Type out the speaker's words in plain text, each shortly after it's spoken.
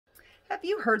Have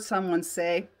you heard someone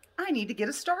say, I need to get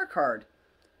a star card?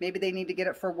 Maybe they need to get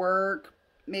it for work,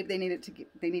 maybe they need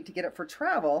to get it for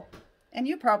travel, and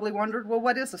you probably wondered, well,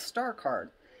 what is a star card?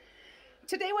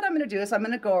 Today what I'm going to do is I'm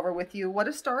going to go over with you what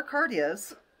a star card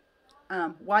is,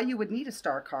 why you would need a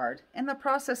star card, and the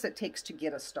process it takes to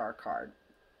get a star card.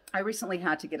 I recently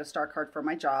had to get a star card for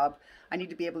my job. I need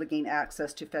to be able to gain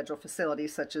access to federal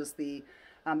facilities such as the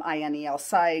INEL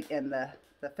site and the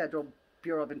Federal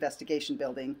Bureau of Investigation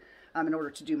building in order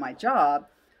to do my job.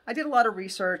 I did a lot of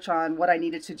research on what I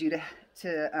needed to do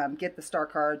to get the star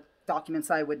card,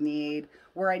 documents I would need,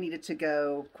 where I needed to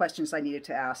go, questions I needed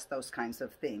to ask, those kinds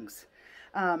of things.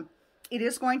 It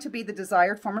is going to be the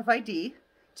desired form of ID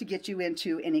to get you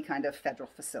into any kind of federal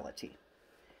facility.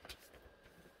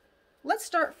 Let's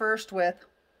start first with,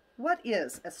 what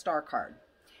is a star card?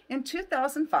 In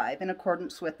 2005, in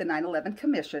accordance with the 9/11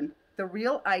 Commission, the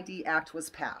Real ID Act was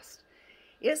passed.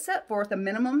 It set forth a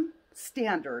minimum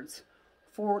standards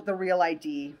for the Real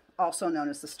ID, also known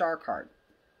as the star card.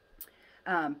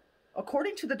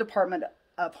 According to the Department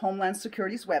of Homeland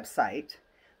Security's website,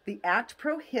 the Act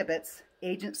prohibits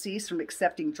agencies from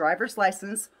accepting driver's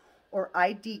license or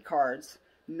ID cards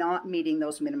not meeting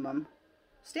those minimum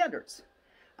standards.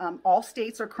 All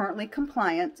states are currently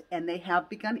compliant and they have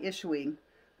begun issuing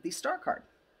the star card.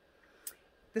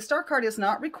 The star card is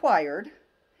not required,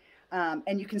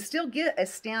 and you can still get a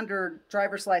standard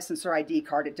driver's license or ID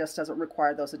card. It just doesn't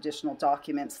require those additional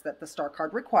documents that the star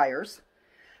card requires.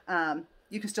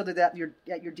 You can still do that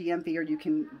at your DMV, or you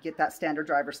can get that standard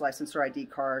driver's license or ID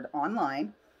card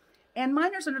online. And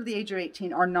minors under the age of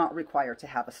 18 are not required to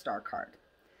have a star card.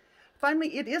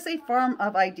 Finally, it is a form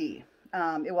of ID.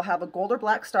 It will have a gold or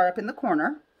black star up in the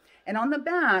corner, and on the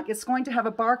back it's going to have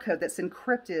a barcode that's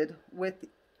encrypted with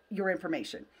your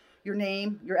information, your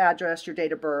name, your address, your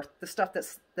date of birth, the stuff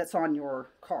that's on your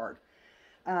card.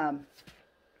 So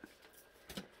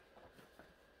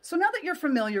now that you're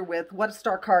familiar with what a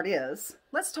star card is,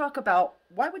 let's talk about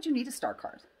why would you need a star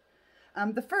card.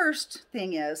 The first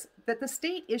thing is that the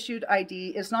state issued ID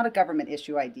is not a government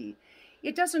issue ID.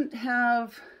 It doesn't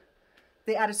have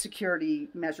the added security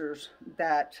measures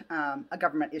that a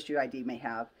government issued ID may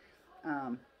have,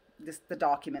 the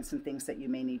documents and things that you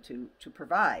may need to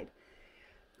provide.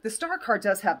 The star card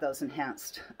does have those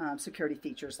enhanced security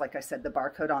features, like I said, the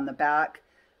barcode on the back,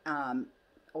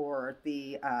 or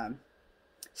the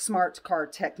smart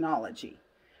card technology.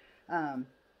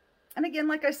 And again,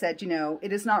 like I said,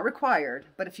 it is not required,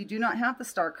 but if you do not have the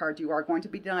star card, you are going to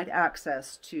be denied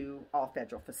access to all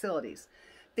federal facilities.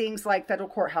 Things like federal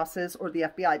courthouses or the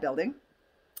FBI building,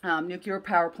 nuclear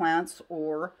power plants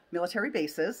or military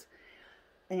bases.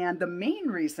 And the main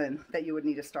reason that you would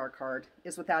need a star card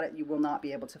is without it, you will not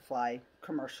be able to fly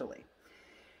commercially.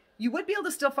 You would be able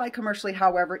to still fly commercially,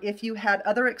 however, if you had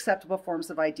other acceptable forms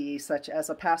of ID, such as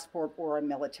a passport or a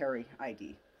military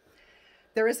ID.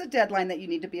 There is a deadline that you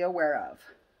need to be aware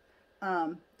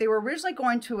of. They were originally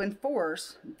going to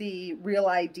enforce the Real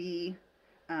ID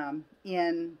on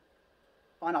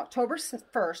October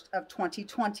 1st of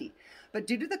 2020. But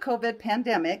due to the COVID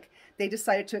pandemic, they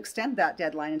decided to extend that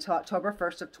deadline until October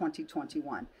 1st of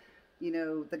 2021.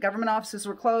 The government offices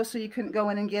were closed, so you couldn't go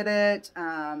in and get it.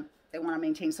 They want to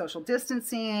maintain social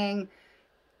distancing.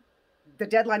 The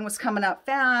deadline was coming up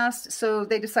fast, so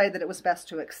they decided that it was best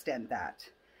to extend that.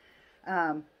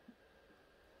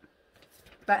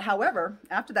 But however,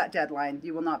 after that deadline,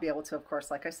 you will not be able to, of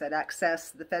course, like I said,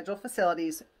 access the federal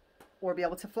facilities or be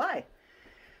able to fly.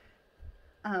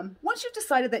 Once you've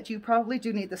decided that you probably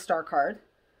do need the star card,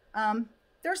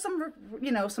 there's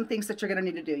some things that you're going to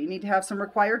need to do. You need to have some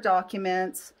required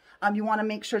documents. You want to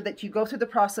make sure that you go through the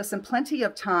process in plenty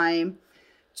of time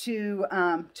to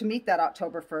meet that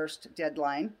October 1st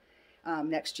deadline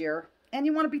next year. And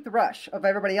you want to beat the rush of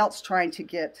everybody else trying to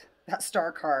get that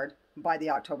star card by the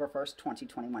October 1st,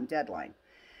 2021 deadline.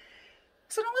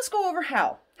 So now let's go over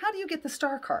how. How do you get the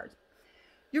star card?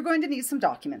 You're going to need some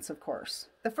documents, of course.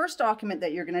 The first document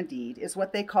that you're going to need is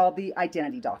what they call the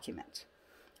identity document.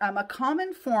 A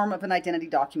common form of an identity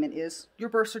document is your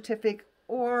birth certificate,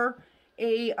 or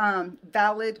a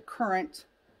valid current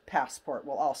passport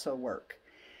will also work.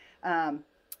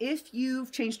 If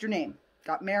you've changed your name,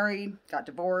 got married, got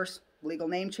divorced, legal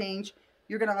name change,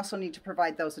 you're going to also need to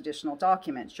provide those additional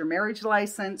documents. Your marriage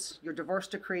license, your divorce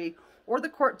decree, or the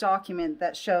court document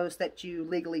that shows that you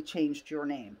legally changed your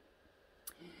name.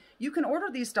 You can order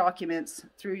these documents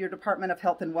through your Department of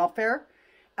Health and Welfare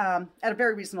at a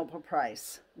very reasonable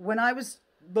price. When I was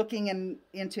looking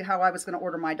into how I was going to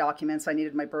order my documents, I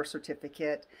needed my birth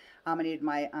certificate, I needed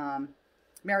my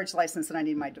marriage license, and I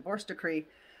needed my divorce decree.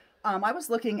 I was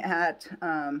looking at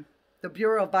the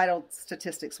Bureau of Vital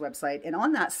Statistics website. And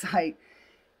on that site,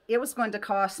 it was going to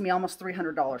cost me almost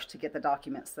 $300 to get the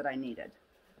documents that I needed.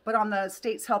 But on the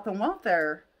state's health and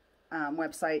welfare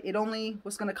website, it only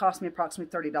was going to cost me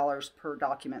approximately $30 per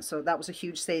document. So that was a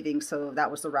huge savings. So that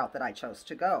was the route that I chose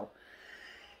to go.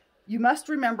 You must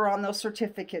remember on those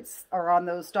certificates or on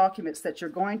those documents that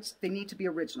they need to be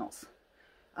originals.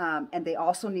 And they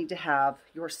also need to have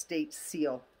your state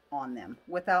seal on them.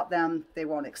 Without them, they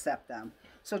won't accept them.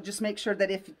 So just make sure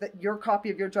that if your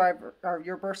copy of your driver or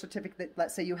your birth certificate that,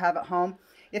 let's say you have at home,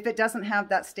 if it doesn't have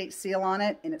that state seal on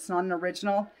it and it's not an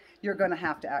original, you're going to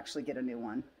have to actually get a new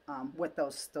one with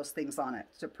those things on it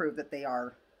to prove that they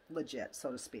are legit,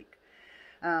 so to speak.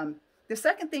 The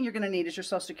second thing you're going to need is your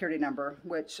Social Security number,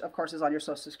 which of course is on your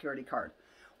Social Security card.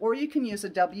 Or you can use a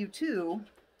W-2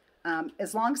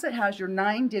 as long as it has your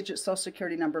 9-digit Social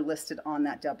Security number listed on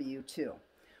that W-2.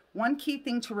 One key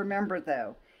thing to remember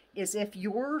though is if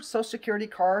your Social Security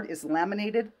card is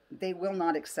laminated, they will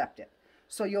not accept it.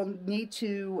 So you'll need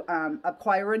to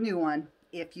acquire a new one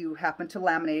if you happen to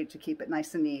laminate it to keep it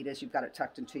nice and neat as you've got it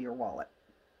tucked into your wallet.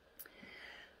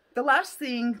 The last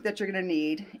thing that you're going to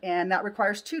need, and that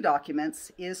requires 2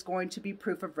 documents, is going to be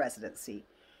proof of residency.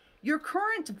 Your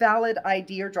current valid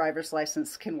ID or driver's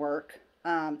license can work.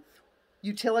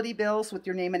 Utility bills with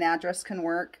your name and address can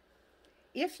work.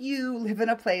 If you live in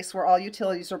a place where all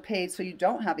utilities are paid so you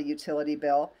don't have a utility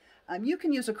bill, you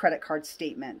can use a credit card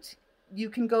statement. You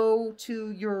can go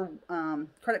to your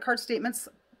credit card statements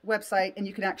website and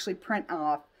you can actually print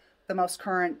off the most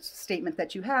current statement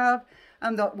that you have,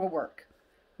 that will work.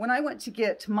 When I went to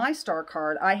get my Star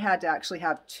card, I had to actually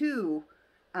have 2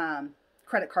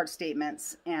 credit card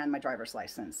statements and my driver's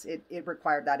license. It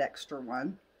required that extra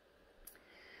one.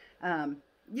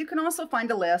 You can also find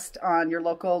a list on your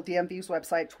local DMV's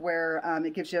website where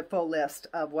it gives you a full list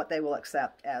of what they will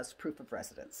accept as proof of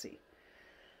residency.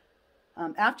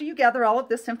 After you gather all of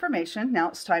this information, now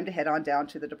it's time to head on down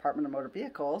to the Department of Motor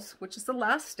Vehicles, which is the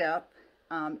last step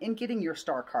in getting your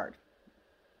Star card.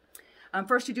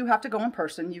 First, you do have to go in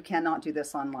person. You cannot do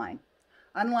this online.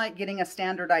 Unlike getting a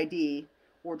standard ID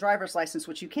or driver's license,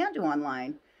 which you can do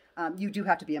online, you do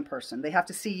have to be in person. They have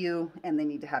to see you and they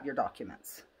need to have your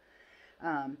documents.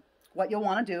 What you'll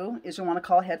want to do is you'll want to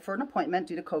call ahead for an appointment.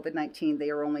 Due to COVID-19, they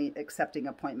are only accepting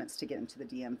appointments to get into the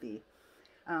DMV.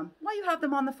 While you have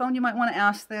them on the phone, you might want to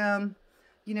ask them,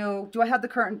 you know, do I have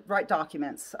the right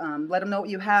documents? Let them know what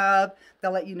you have.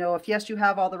 They'll let you know if yes, you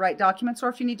have all the right documents, or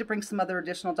if you need to bring some other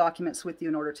additional documents with you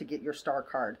in order to get your Star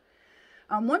card.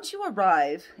 Once you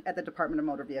arrive at the Department of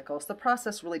Motor Vehicles, the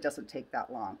process really doesn't take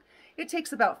that long. It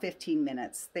takes about 15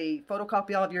 minutes. They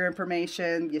photocopy all of your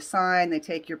information, you sign, they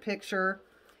take your picture,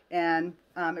 and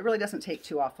it really doesn't take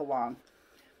too awful long.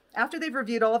 After they've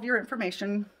reviewed all of your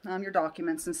information, your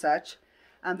documents and such,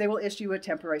 they will issue a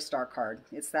temporary Star card.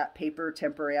 It's that paper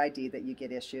temporary ID that you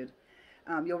get issued.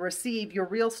 You'll receive your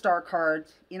real Star card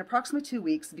in approximately 2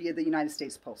 weeks via the United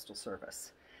States Postal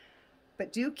Service.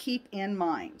 But do keep in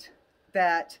mind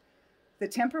that the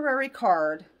temporary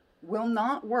card will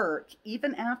not work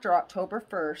even after October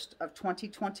 1st of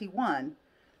 2021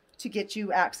 to get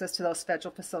you access to those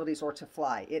federal facilities or to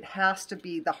fly. It has to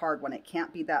be the hard one. It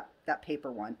can't be that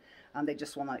paper one. They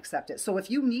just will not accept it. So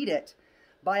if you need it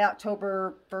by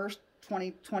October 1st,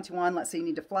 2021, let's say you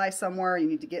need to fly somewhere, you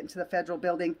need to get into the federal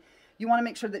building, you want to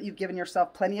make sure that you've given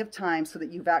yourself plenty of time so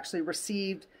that you've actually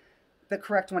received the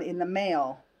correct one in the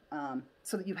mail,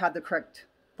 so that you have the correct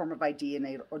form of ID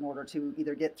in order to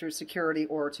either get through security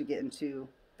or to get into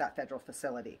that federal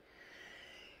facility.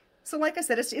 So like I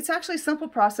said, it's actually a simple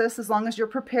process as long as you're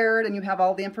prepared and you have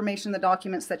all the information, the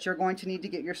documents that you're going to need to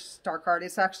get your Star card.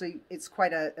 It's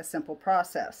quite a simple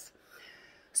process.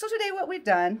 So today what we've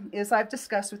done is I've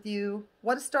discussed with you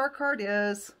what a Star card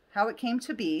is, how it came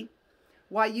to be,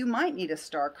 why you might need a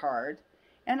Star card,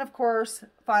 and of course,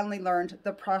 finally learned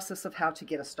the process of how to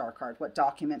get a Star card, what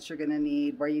documents you're going to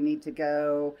need, where you need to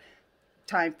go,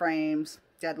 time frames,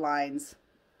 deadlines,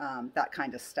 that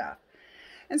kind of stuff.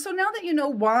 And so now that you know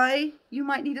why you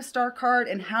might need a Star card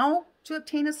and how to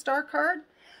obtain a Star card,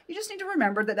 you just need to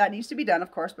remember that needs to be done,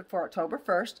 of course, before October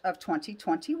 1st of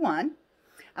 2021.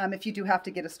 If you do have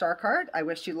to get a Star card, I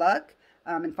wish you luck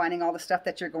in finding all the stuff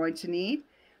that you're going to need.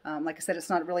 Like I said, it's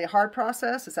not really a hard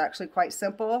process. It's actually quite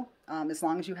simple, as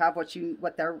long as you have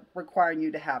what they're requiring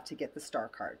you to have to get the Star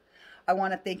card. I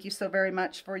want to thank you so very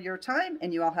much for your time,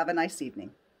 and you all have a nice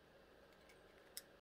evening.